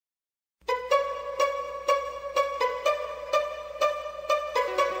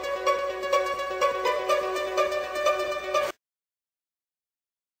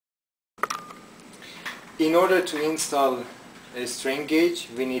In order to install a strain gauge,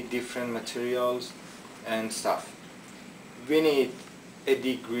 we need different materials and stuff. We need a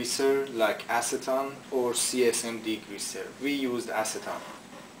degreaser like acetone or CSM degreaser. We used acetone.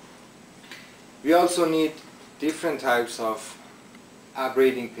 We also need different types of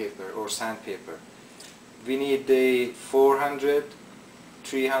abrading paper or sandpaper. We need the 400,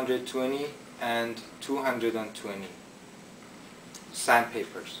 320 and 220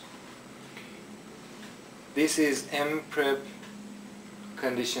 sandpapers. This is M-Prep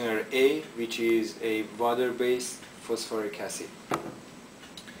conditioner A, which is a water-based phosphoric acid.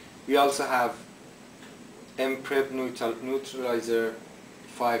 We also have M-Prep neutralizer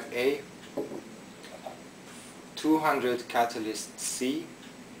 5A, 200 catalyst C,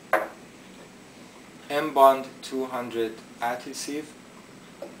 M-Bond 200 adhesive.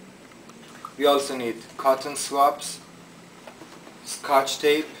 We also need cotton swabs, scotch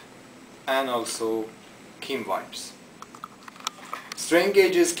tape, and also Kim wipes. Strain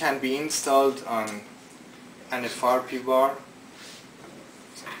gauges can be installed on an FRP bar,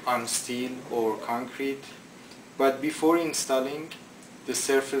 on steel or concrete, but before installing, the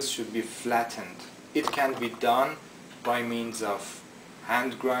surface should be flattened. It can be done by means of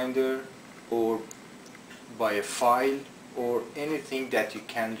hand grinder or by a file or anything that you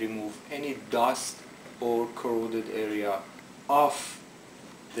can remove any dust or corroded area off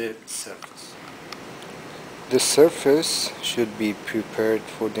the surface. The surface should be prepared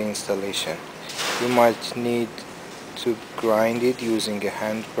for the installation. You might need to grind it using a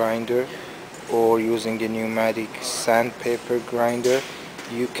hand grinder or using a pneumatic sandpaper grinder.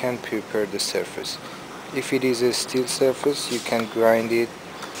 You can prepare the surface. If it is a steel surface, you can grind it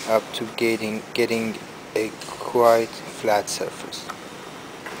up to getting a quite flat surface.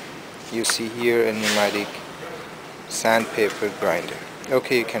 You see here a pneumatic sandpaper grinder.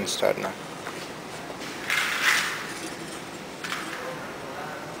 Okay, you can start now.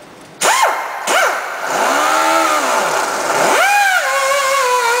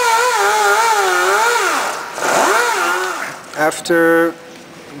 After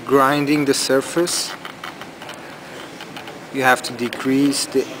grinding the surface, you have to decrease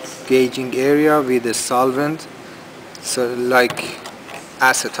the gauging area with a solvent, so like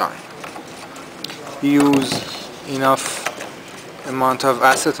acetone. Use enough amount of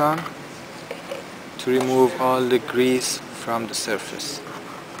acetone to remove all the grease from the surface.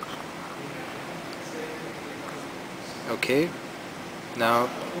 Okay, now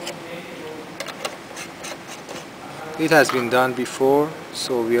it has been done before,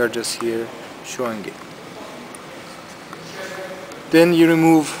 so we are just here showing it. Then you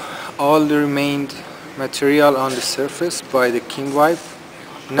remove all the remained material on the surface by the Kim wipe.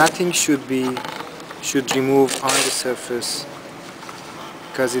 Nothing should remove on the surface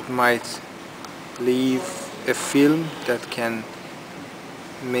because it might leave a film that can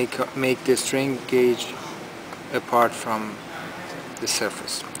make the strain gauge apart from the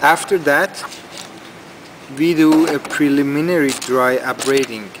surface. After that, we do a preliminary dry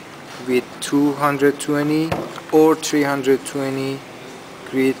abrading with 220 or 320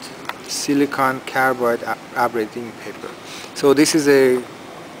 grit silicon carbide abrading paper. So this is a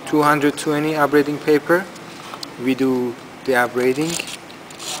 220 abrading paper. We do the abrading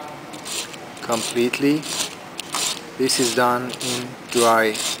completely. This is done in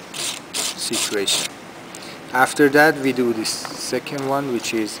dry situation. After that, we do this second one,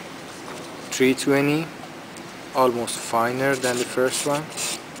 which is 320, almost finer than the first one.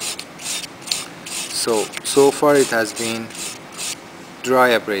 So far it has been dry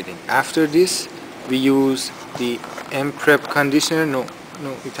abrading. After this, we use the M-Prep conditioner. No,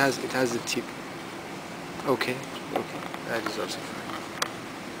 it has the tip. Okay, that is also fine.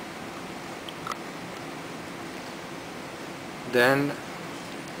 Then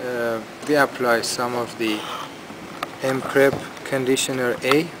we apply some of the M-Prep conditioner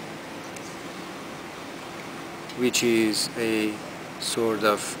A, which is a sort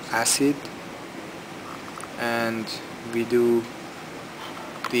of acid, and we do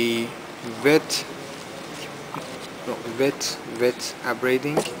the wet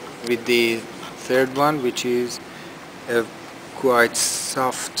abrading with the third one, which is a quite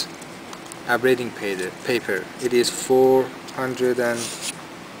soft abrading paper. It is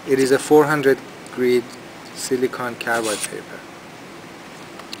 400 grit silicon carbide paper.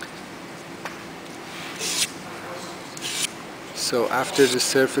 So after the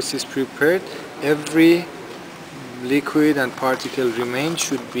surface is prepared, every liquid and particle remain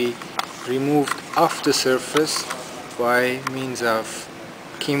should be removed off the surface by means of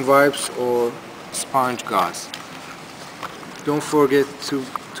Kim wipes or sponge gauze. Don't forget to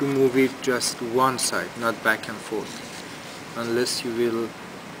to move it just one side, not back and forth, unless you will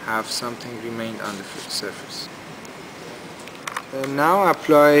have something remain on the surface. Now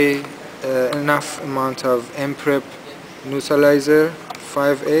apply enough amount of MPrep neutralizer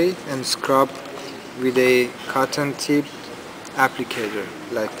 5A and scrub with a cotton tip applicator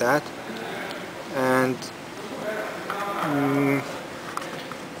like that. And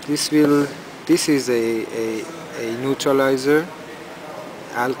this is a neutralizer,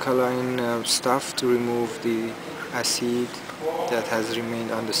 alkaline stuff to remove the acid that has remained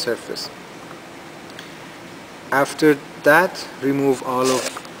on the surface. After that, remove all of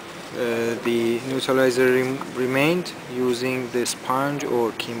the neutralizer remained using the sponge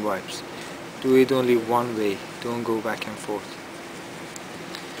or Kim wipes. Do it only one way, don't go back and forth.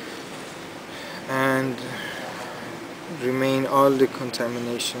 And remain all the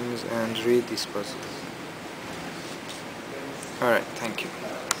contaminations and redispose it. Alright, thank you.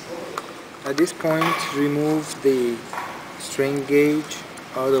 At this point, remove the strain gauge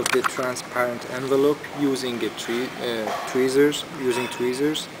out of the transparent envelope using tweezers.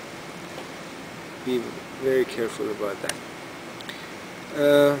 Be very careful about that.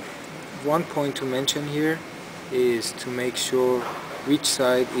 One point to mention here is to make sure which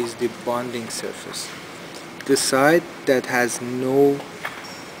side is the bonding surface. The side that has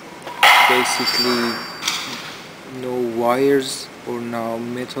basically no wires or no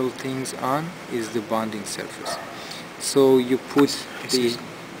metal things on is the bonding surface. So you put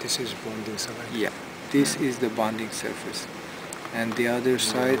this is bonding side. Yeah, this is the bonding surface, and the other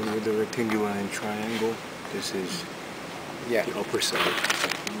side with the rectangular and triangle. This is the upper side.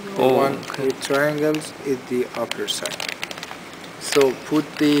 The one with triangles is the upper side. So put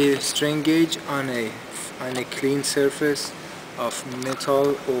the strain gauge on a clean surface of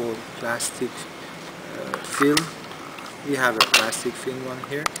metal or plastic film. We have a plastic film one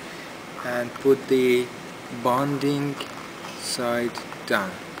here, and put the bonding side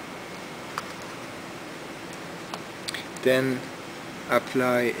down. Then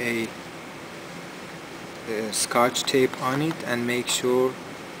apply a scotch tape on it and make sure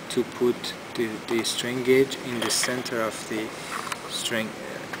to put the strain gauge in the center of the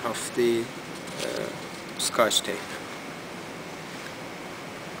scotch tape.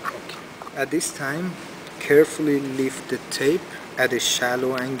 Okay. At this time, carefully lift the tape at a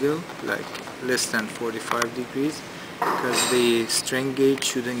shallow angle, like less than 45 degrees, because the strain gauge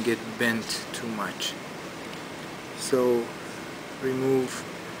shouldn't get bent too much. So remove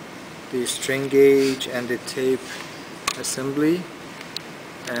the strain gauge and the tape assembly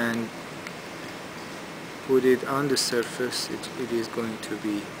and put it on the surface. It is going to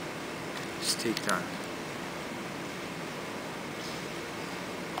be sticked on.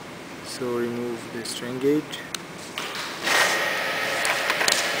 So remove the strain gauge.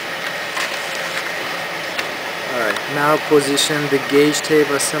 Alright, now position the gauge tape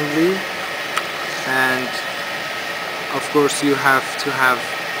assembly, and of course you have to have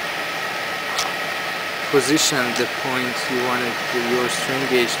positioned the point you wanted your strain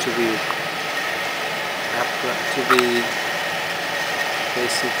gauge to be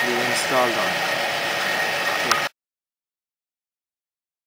basically installed on.